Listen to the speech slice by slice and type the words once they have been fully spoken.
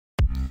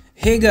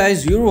Hey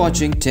guys, you're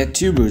watching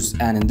TechTubers,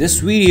 and in this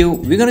video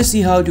we're gonna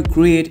see how to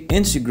create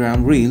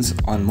Instagram Reels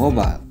on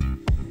mobile.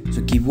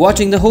 So keep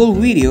watching the whole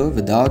video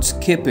without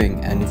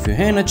skipping, and if you're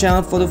here on our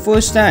channel for the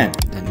first time,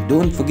 then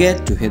don't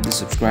forget to hit the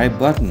subscribe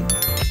button.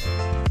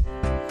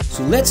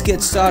 So let's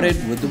get started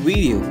with the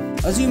video.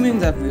 Assuming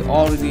that we're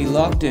already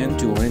logged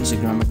into our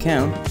Instagram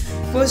account,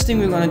 first thing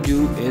we're gonna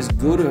do is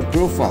go to a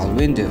profile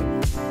window.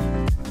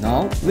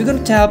 Now we're going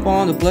to tap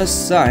on the plus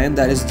sign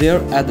that is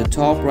there at the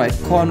top right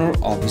corner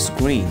of the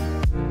screen.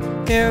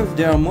 Here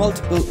there are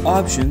multiple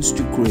options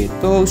to create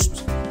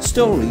posts,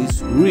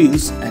 stories,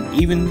 reels, and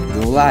even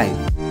go live.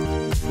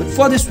 But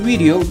for this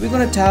video we're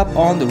going to tap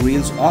on the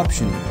reels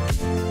option.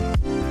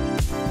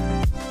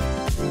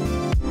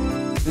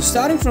 So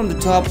starting from the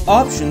top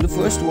option, the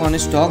first one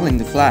is toggling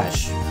the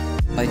flash.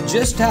 By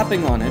just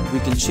tapping on it, we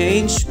can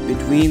change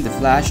between the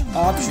flash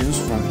options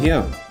from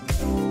here.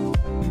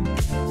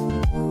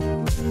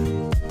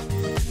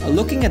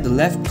 Looking at the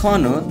left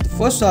corner, the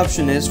first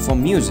option is for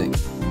music.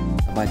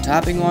 By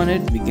tapping on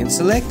it, we can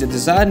select the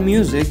desired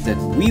music that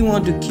we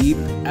want to keep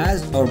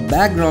as our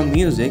background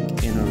music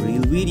in a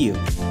reel video.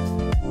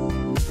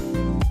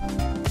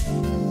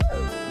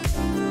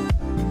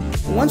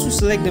 Once we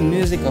select the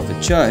music of a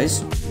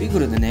choice, we go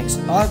to the next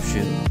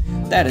option,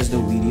 that is the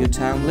video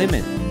time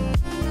limit.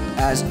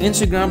 As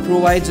Instagram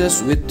provides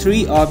us with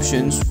 3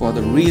 options for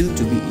the reel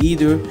to be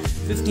either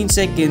 15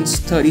 seconds,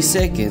 30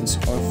 seconds,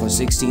 or for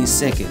 16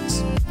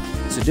 seconds.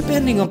 So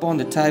depending upon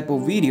the type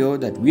of video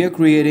that we are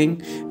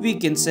creating, we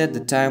can set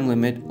the time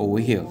limit over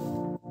here.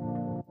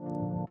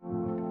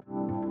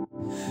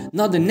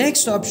 Now the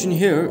next option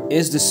here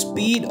is the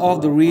speed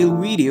of the reel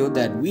video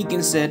that we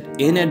can set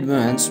in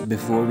advance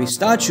before we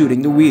start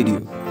shooting the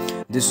video.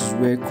 This is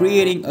where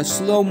creating a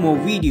slow-mo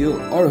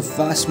video or a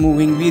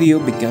fast-moving video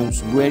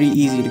becomes very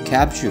easy to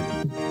capture.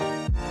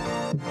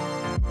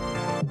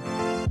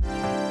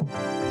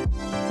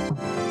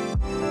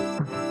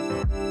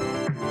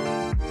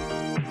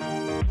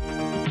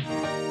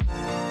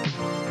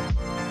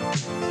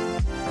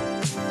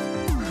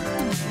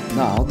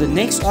 Now the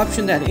next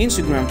option that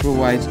Instagram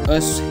provides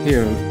us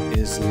here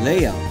is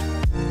layout.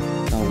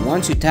 Now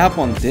once you tap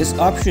on this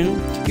option,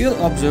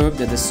 you'll observe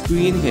that the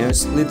screen here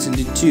splits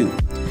into 2.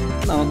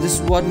 Now this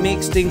is what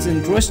makes things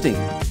interesting.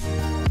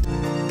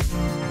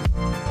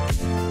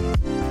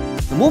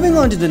 Now, moving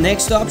on to the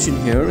next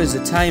option here is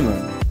a timer.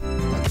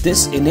 Now,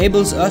 this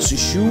enables us to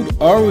shoot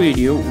our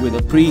video with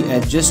a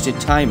pre-adjusted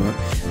timer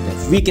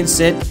that we can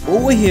set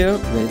over here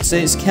where it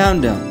says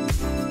countdown.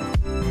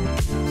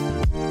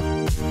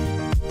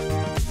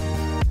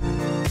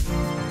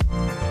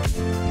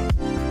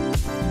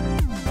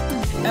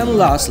 And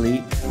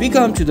lastly, we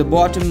come to the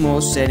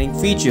bottommost setting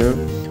feature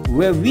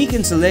where we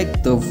can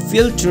select the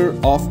filter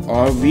of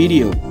our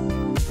video.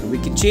 We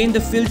can change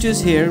the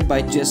filters here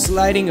by just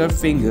sliding our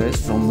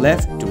fingers from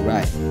left to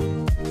right.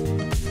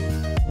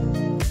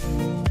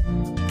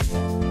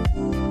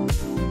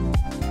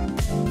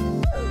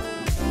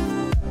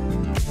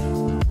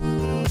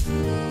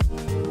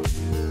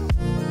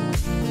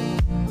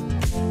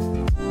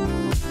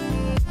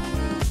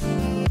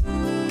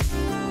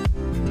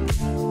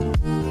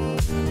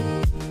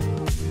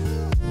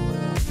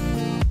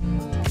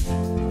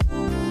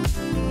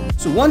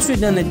 So once we're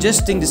done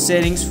adjusting the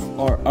settings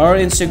for our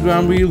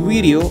Instagram Reel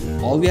video,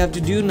 all we have to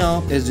do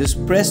now is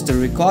just press the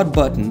record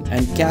button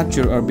and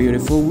capture our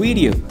beautiful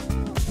video.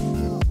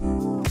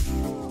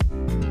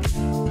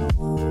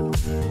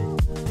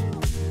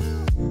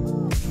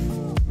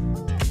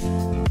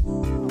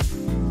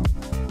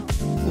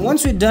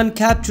 Once we're done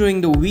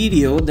capturing the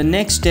video, the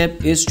next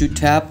step is to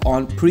tap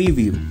on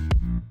preview.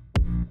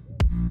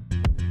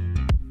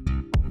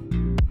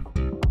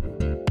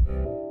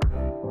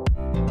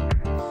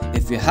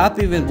 If you're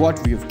happy with what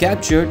we've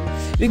captured,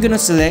 we're gonna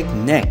select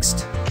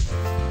next.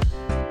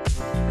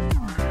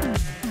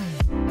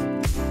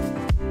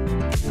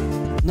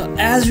 Now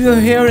as we are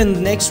here in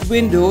the next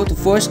window, the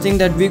first thing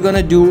that we're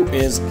gonna do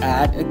is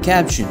add a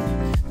caption.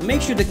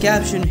 Make sure the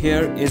caption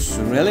here is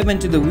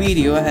relevant to the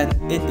video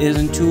and it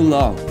isn't too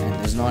long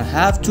and does not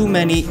have too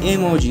many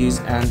emojis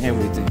and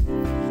everything.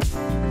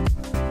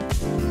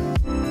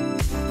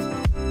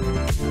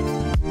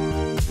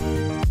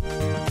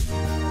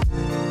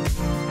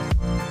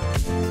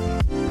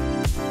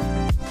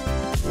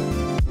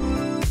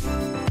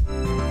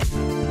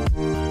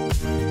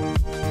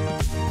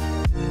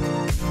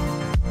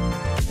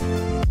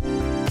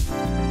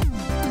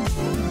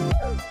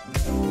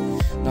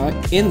 Now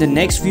in the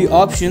next few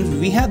options,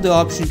 we have the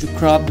option to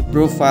crop the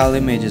profile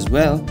image as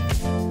well.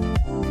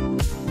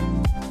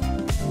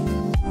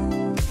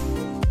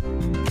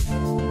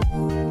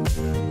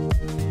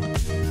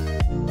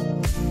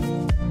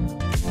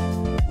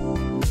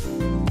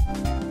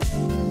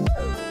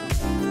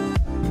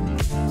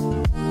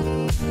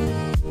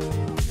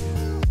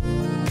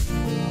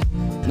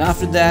 And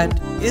after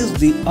that is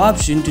the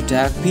option to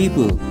tag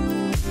people.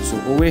 So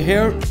over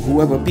here,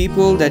 whoever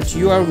people that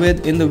you are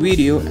with in the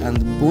video and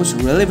the most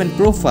relevant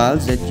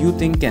profiles that you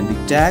think can be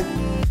tagged,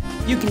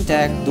 you can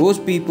tag those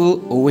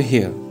people over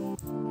here.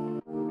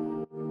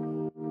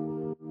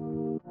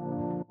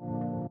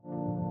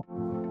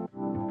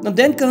 Now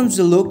then comes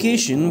the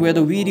location where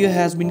the video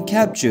has been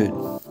captured.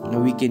 Now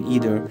we can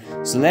either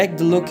select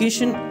the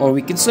location or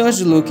we can search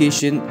the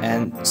location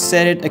and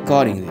set it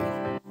accordingly.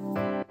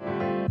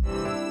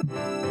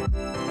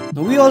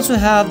 Now we also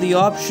have the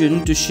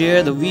option to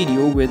share the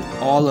video with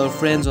all our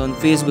friends on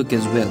Facebook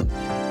as well.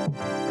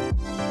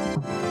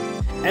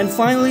 And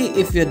finally,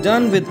 if you're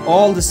done with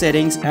all the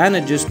settings and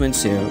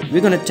adjustments here,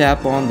 we're gonna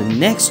tap on the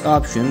next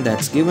option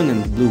that's given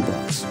in the blue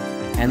box.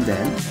 And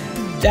then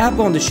tap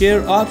on the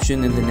share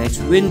option in the next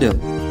window.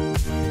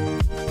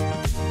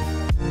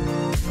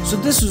 So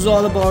this is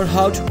all about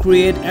how to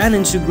create an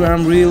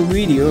Instagram Reel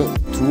video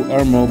through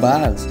our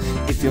mobiles.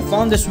 If you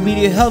found this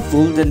video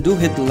helpful, then do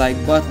hit the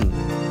like button.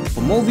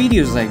 For more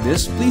videos like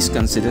this, please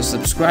consider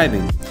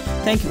subscribing.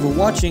 Thank you for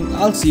watching.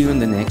 I'll see you in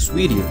the next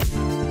video.